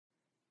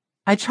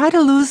I try to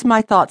lose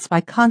my thoughts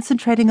by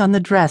concentrating on the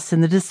dress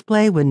in the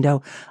display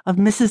window of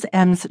Mrs.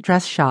 M's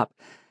dress shop.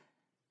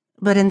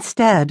 But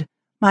instead,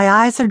 my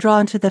eyes are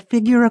drawn to the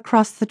figure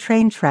across the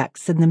train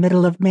tracks in the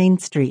middle of Main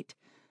Street.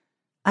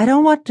 I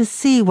don't want to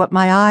see what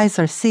my eyes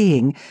are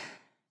seeing,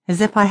 as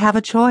if I have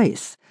a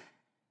choice.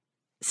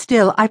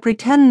 Still, I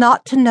pretend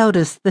not to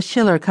notice the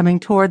Schiller coming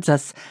towards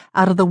us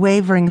out of the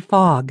wavering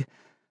fog,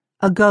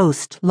 a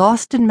ghost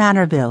lost in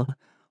Manorville,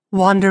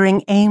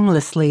 wandering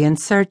aimlessly in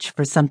search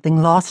for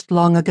something lost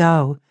long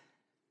ago.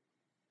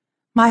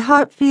 My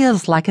heart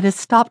feels like it has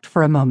stopped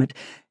for a moment,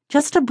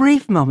 just a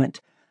brief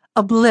moment,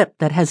 a blip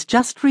that has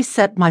just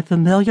reset my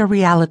familiar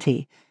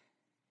reality.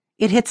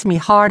 It hits me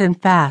hard and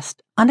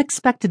fast,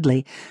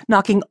 unexpectedly,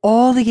 knocking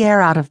all the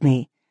air out of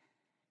me.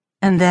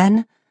 And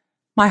then,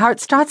 my heart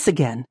starts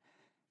again,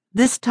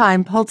 this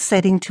time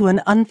pulsating to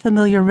an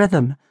unfamiliar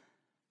rhythm,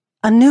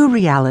 a new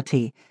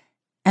reality,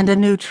 and a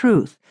new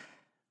truth,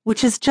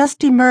 which has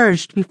just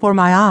emerged before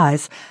my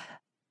eyes,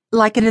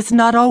 like it has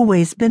not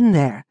always been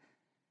there.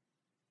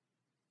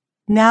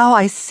 Now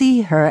I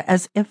see her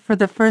as if for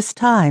the first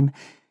time.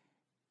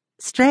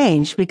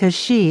 Strange, because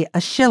she,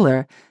 a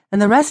Schiller,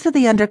 and the rest of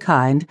the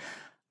underkind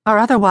are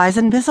otherwise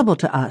invisible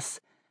to us.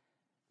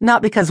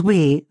 Not because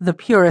we, the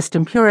purest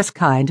and purest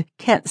kind,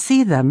 can't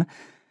see them,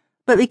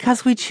 but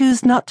because we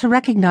choose not to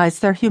recognize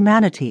their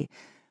humanity,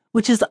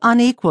 which is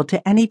unequal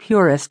to any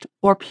purest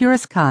or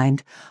purest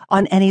kind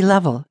on any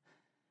level.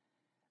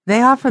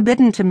 They are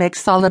forbidden to make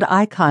solid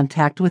eye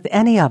contact with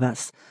any of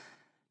us,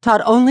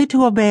 taught only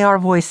to obey our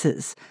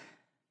voices.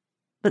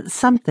 But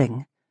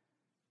something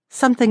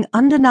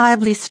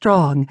undeniably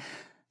strong,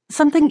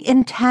 something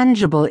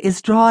intangible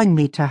is drawing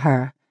me to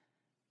her.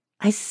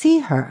 I see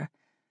her.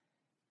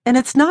 And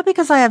it's not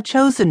because I have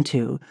chosen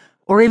to,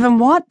 or even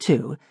want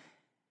to.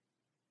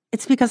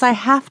 It's because I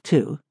have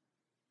to.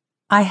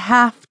 I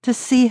have to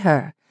see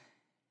her.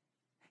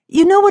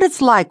 You know what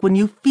it's like when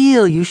you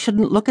feel you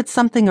shouldn't look at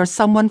something or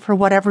someone for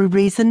whatever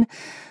reason,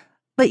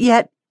 but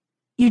yet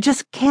you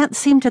just can't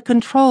seem to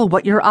control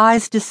what your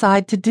eyes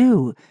decide to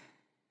do.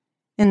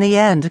 In the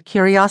end,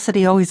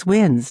 curiosity always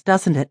wins,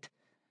 doesn't it?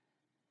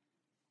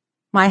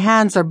 My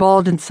hands are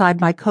balled inside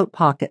my coat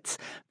pockets,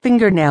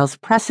 fingernails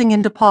pressing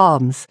into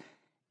palms,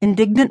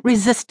 indignant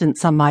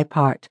resistance on my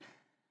part.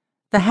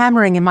 The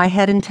hammering in my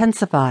head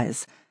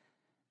intensifies.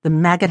 The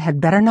maggot had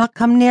better not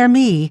come near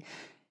me.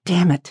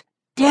 Damn it!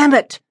 Damn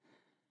it!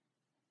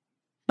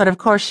 But of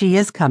course she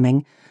is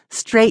coming,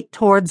 straight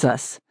towards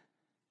us.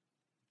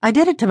 I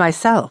did it to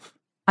myself,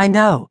 I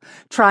know,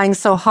 trying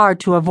so hard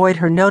to avoid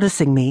her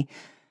noticing me.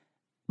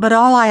 But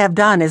all I have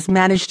done is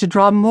manage to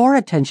draw more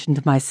attention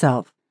to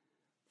myself.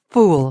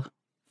 Fool.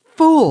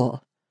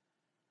 Fool.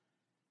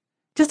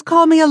 Just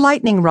call me a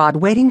lightning rod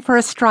waiting for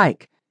a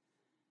strike.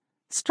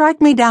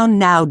 Strike me down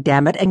now,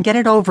 damn it, and get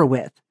it over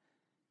with.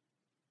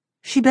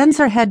 She bends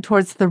her head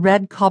towards the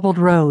red cobbled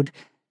road,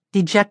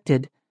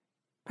 dejected,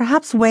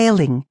 perhaps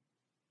wailing.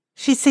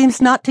 She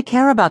seems not to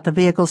care about the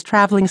vehicles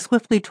traveling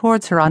swiftly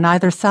towards her on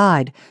either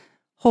side,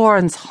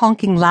 horns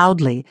honking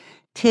loudly,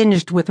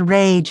 tinged with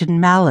rage and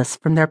malice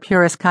from their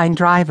purest kind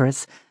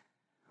drivers.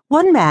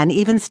 One man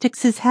even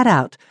sticks his head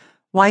out,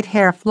 white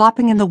hair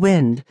flopping in the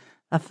wind,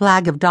 a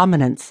flag of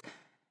dominance,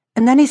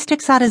 and then he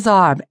sticks out his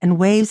arm and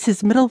waves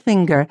his middle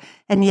finger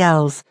and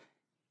yells,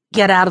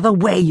 "Get out of the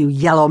way, you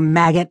yellow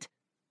maggot!"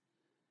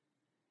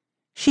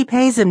 She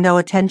pays him no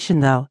attention,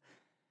 though,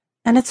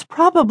 and it's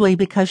probably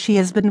because she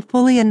has been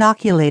fully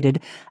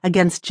inoculated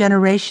against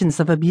generations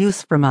of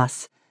abuse from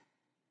us.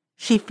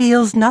 She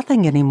feels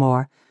nothing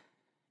anymore,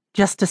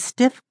 just a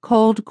stiff,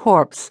 cold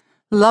corpse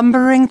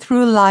lumbering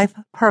through life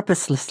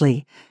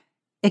purposelessly,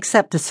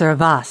 except to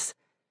serve us.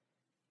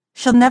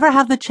 She'll never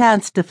have the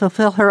chance to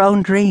fulfill her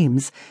own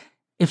dreams,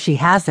 if she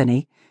has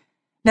any,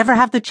 never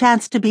have the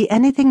chance to be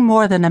anything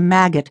more than a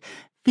maggot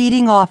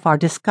feeding off our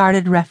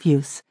discarded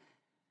refuse.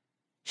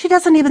 She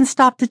doesn't even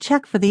stop to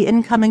check for the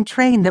incoming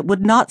train that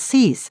would not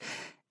cease,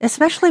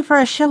 especially for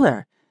a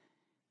Schiller.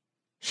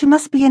 She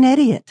must be an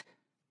idiot.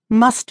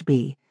 Must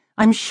be.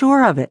 I'm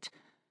sure of it.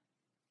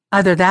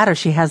 Either that or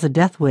she has a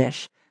death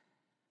wish.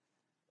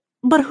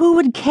 But who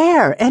would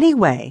care,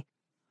 anyway?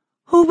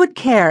 Who would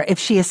care if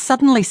she is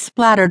suddenly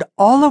splattered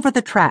all over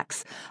the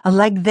tracks, a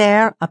leg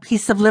there, a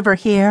piece of liver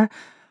here,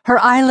 her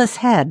eyeless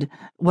head,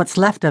 what's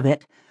left of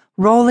it,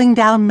 rolling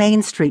down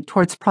Main Street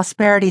towards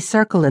Prosperity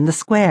Circle in the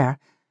square?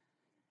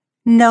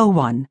 No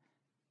one,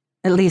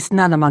 at least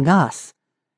none among us,